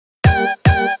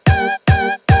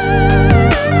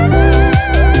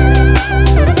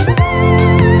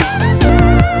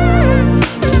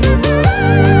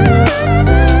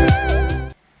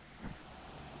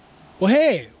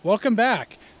welcome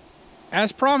back.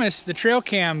 As promised, the trail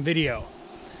cam video.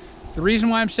 The reason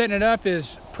why I'm setting it up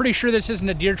is pretty sure this isn't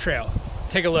a deer trail.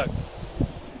 Take a look.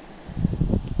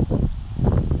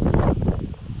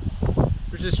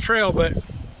 There's this trail, but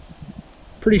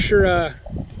pretty sure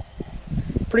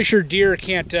deer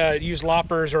can't use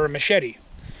loppers or a machete.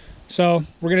 So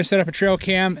we're gonna set up a trail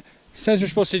cam. It says they're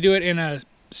supposed to do it in a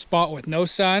spot with no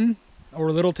sun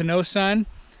or little to no sun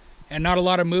and not a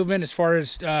lot of movement as far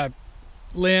as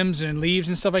limbs and leaves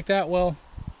and stuff like that. Well,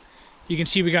 you can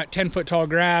see we got 10-foot tall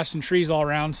grass and trees all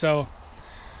around. So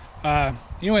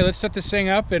anyway, let's set this thing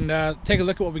up and take a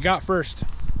look at what we got first.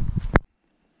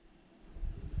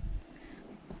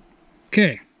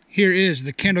 Okay, here is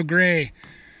the Kendall Gray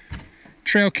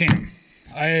trail cam.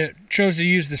 I chose to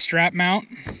use the strap mount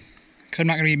because I'm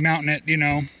not going to be mounting it, you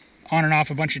know, on and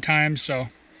off a bunch of times. So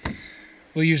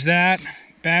we'll use that.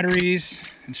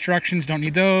 Batteries, instructions, don't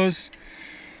need those.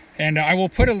 And I will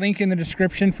put a link in the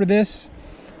description for this.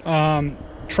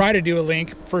 Try to do a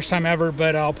link, first time ever,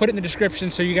 but I'll put it in the description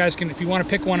so you guys can, if you want to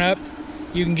pick one up,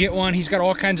 you can get one. He's got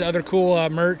all kinds of other cool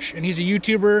merch, and he's a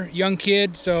YouTuber, young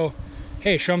kid, so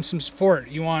hey, show him some support.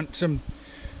 You want some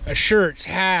shirts,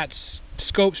 hats,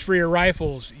 scopes for your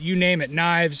rifles, you name it,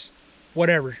 knives,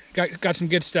 whatever. Got some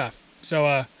good stuff.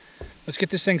 So let's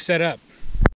get this thing set up.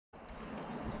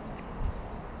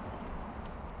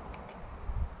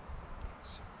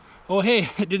 Oh, hey,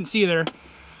 I didn't see you there.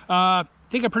 I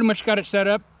think I pretty much got it set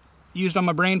up. Used on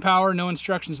my brain power, no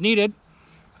instructions needed.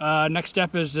 Next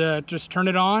step is just turn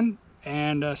it on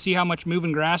and see how much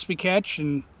moving grass we catch,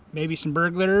 and maybe some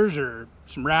burglars or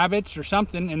some rabbits or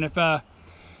something. And if I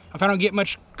don't get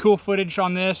much cool footage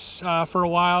on this for a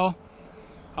while,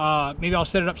 maybe I'll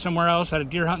set it up somewhere else at a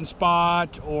deer hunting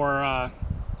spot or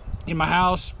in my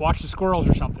house, watch the squirrels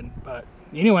or something. But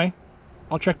anyway,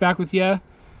 I'll check back with you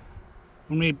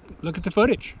when we look at the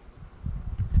footage.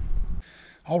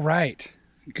 All right,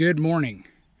 good morning.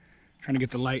 Trying to get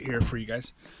the light here for you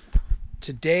guys.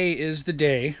 Today is the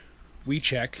day we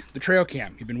check the trail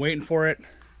cam. You've been waiting for it.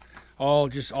 All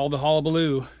the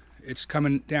hullabaloo. It's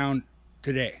coming down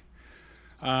today.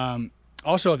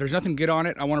 Also, if there's nothing good on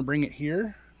it, I want to bring it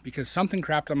here because something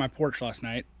crapped on my porch last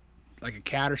night, like a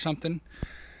cat or something.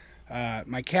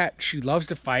 My cat, she loves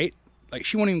to fight. Like,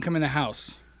 she won't even come in the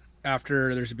house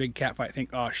after there's a big cat fight. I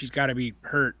think, oh, she's got to be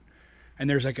hurt. And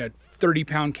there's like a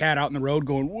 30-pound cat out in the road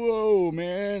going, whoa,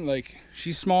 man. Like,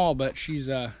 she's small, but she's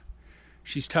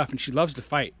tough and she loves to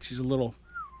fight. She's a little,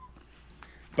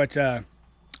 but I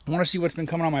want to see what's been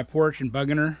coming on my porch and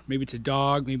bugging her. Maybe it's a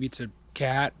dog, maybe it's a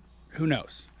cat, who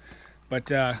knows.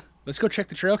 But let's go check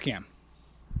the trail cam.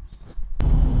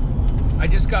 I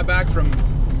just got back from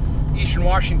Eastern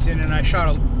Washington and I shot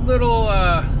a little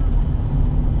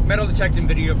metal detecting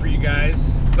video for you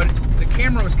guys, but the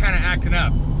camera was kind of acting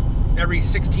up. Every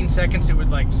 16 seconds it would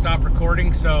like stop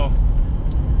recording, so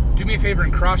do me a favor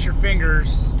and cross your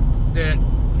fingers that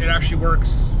it actually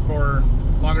works for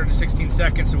longer than 16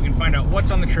 seconds so we can find out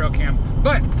what's on the trail cam.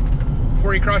 But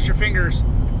before you cross your fingers,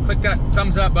 click that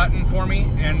thumbs up button for me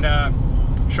and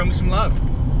show me some love.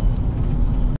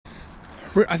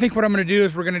 I think what I'm gonna do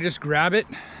is we're gonna just grab it,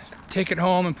 take it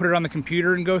home and put it on the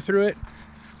computer and go through it.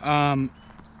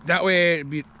 That way it'd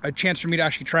be a chance for me to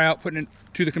actually try out putting it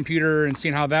to the computer and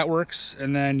seeing how that works,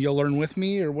 and then you'll learn with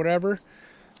me or whatever.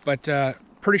 But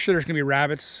pretty sure there's gonna be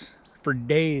rabbits for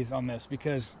days on this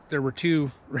because there were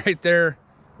two right there,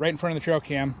 right in front of the trail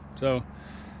cam. So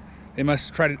they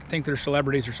must try to think they're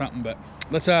celebrities or something. But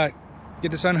let's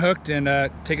get this unhooked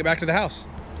and take it back to the house.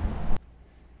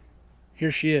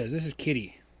 Here she is. This is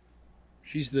Kitty.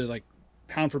 She's the like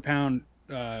pound for pound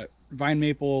Vine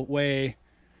Maple Way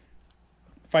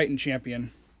fighting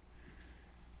champion.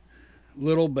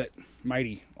 Little but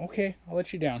mighty. Okay, I'll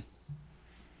let you down.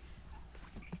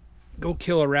 Go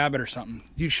kill a rabbit or something.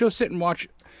 She'll sit and watch,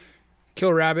 kill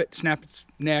a rabbit, snap its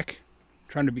neck. I'm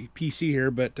trying to be PC here,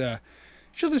 but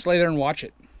she'll just lay there and watch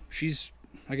it. She's,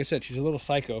 like I said, she's a little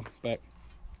psycho. But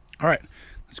all right,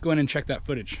 let's go in and check that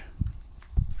footage.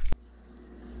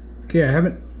 Okay, I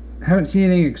haven't seen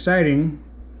anything exciting.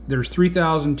 There's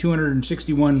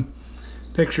 3,261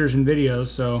 pictures and videos,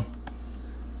 so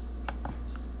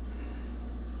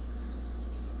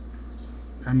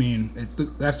I mean,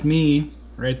 that's me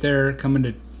right there coming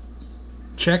to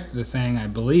check the thing, I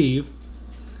believe.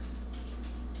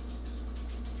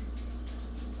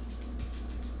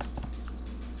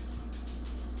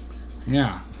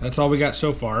 Yeah, that's all we got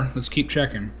so far. Let's keep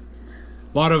checking.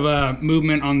 A lot of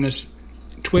movement on this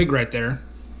twig right there.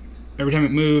 Every time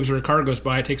it moves or a car goes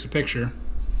by, it takes a picture.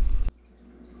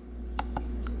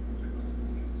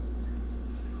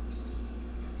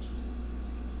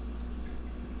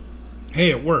 hey,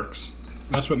 it works.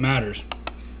 That's what matters.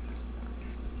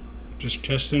 Just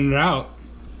testing it out.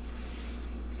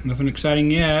 Nothing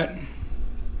exciting yet.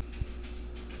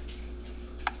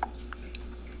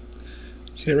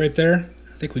 See it right there?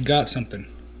 I think we got something.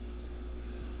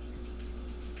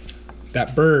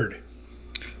 That bird.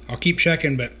 I'll keep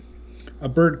checking, but a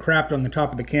bird crapped on the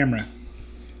top of the camera.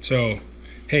 So,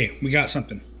 hey, we got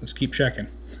something. Let's keep checking.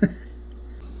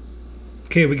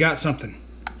 Okay, we got something.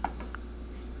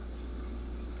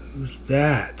 Who's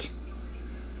that?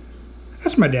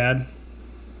 That's my dad.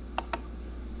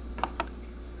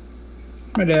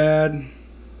 My dad.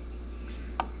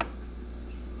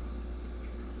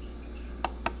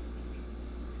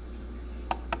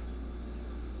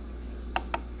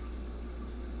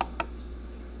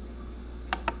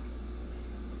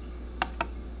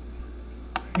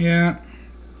 Yeah,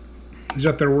 he's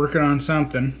up there working on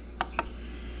something.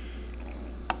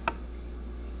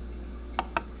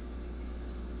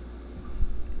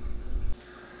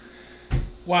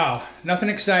 Wow, nothing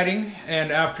exciting.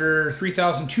 And after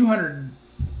 3,200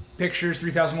 pictures,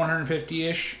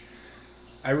 3,150-ish,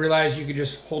 I realized you could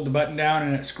just hold the button down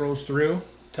and it scrolls through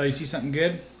until you see something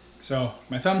good. So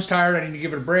my thumb's tired, I need to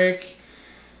give it a break.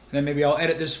 And then maybe I'll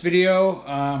edit this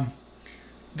video.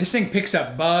 This thing picks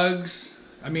up bugs.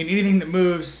 I mean, anything that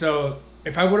moves. So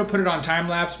if I would have put it on time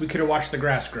lapse, we could have watched the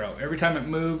grass grow. Every time it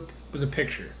moved was a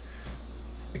picture.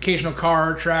 Occasional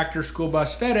car, tractor, school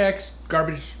bus, FedEx,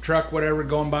 garbage truck, whatever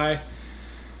going by.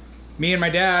 Me and my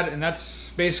dad, and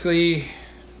that's basically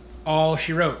all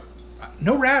she wrote.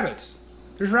 No rabbits.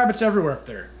 There's rabbits everywhere up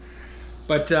there.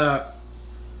 But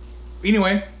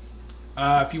anyway,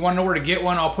 if you want to know where to get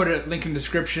one, I'll put a link in the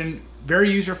description.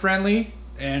 Very user-friendly,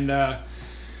 and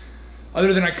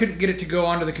other than I couldn't get it to go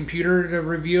onto the computer to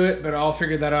review it, but I'll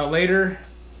figure that out later.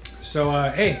 So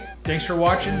hey, thanks for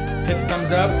watching. Hit the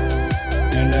thumbs up,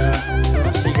 and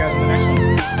I'll see you guys in the next one.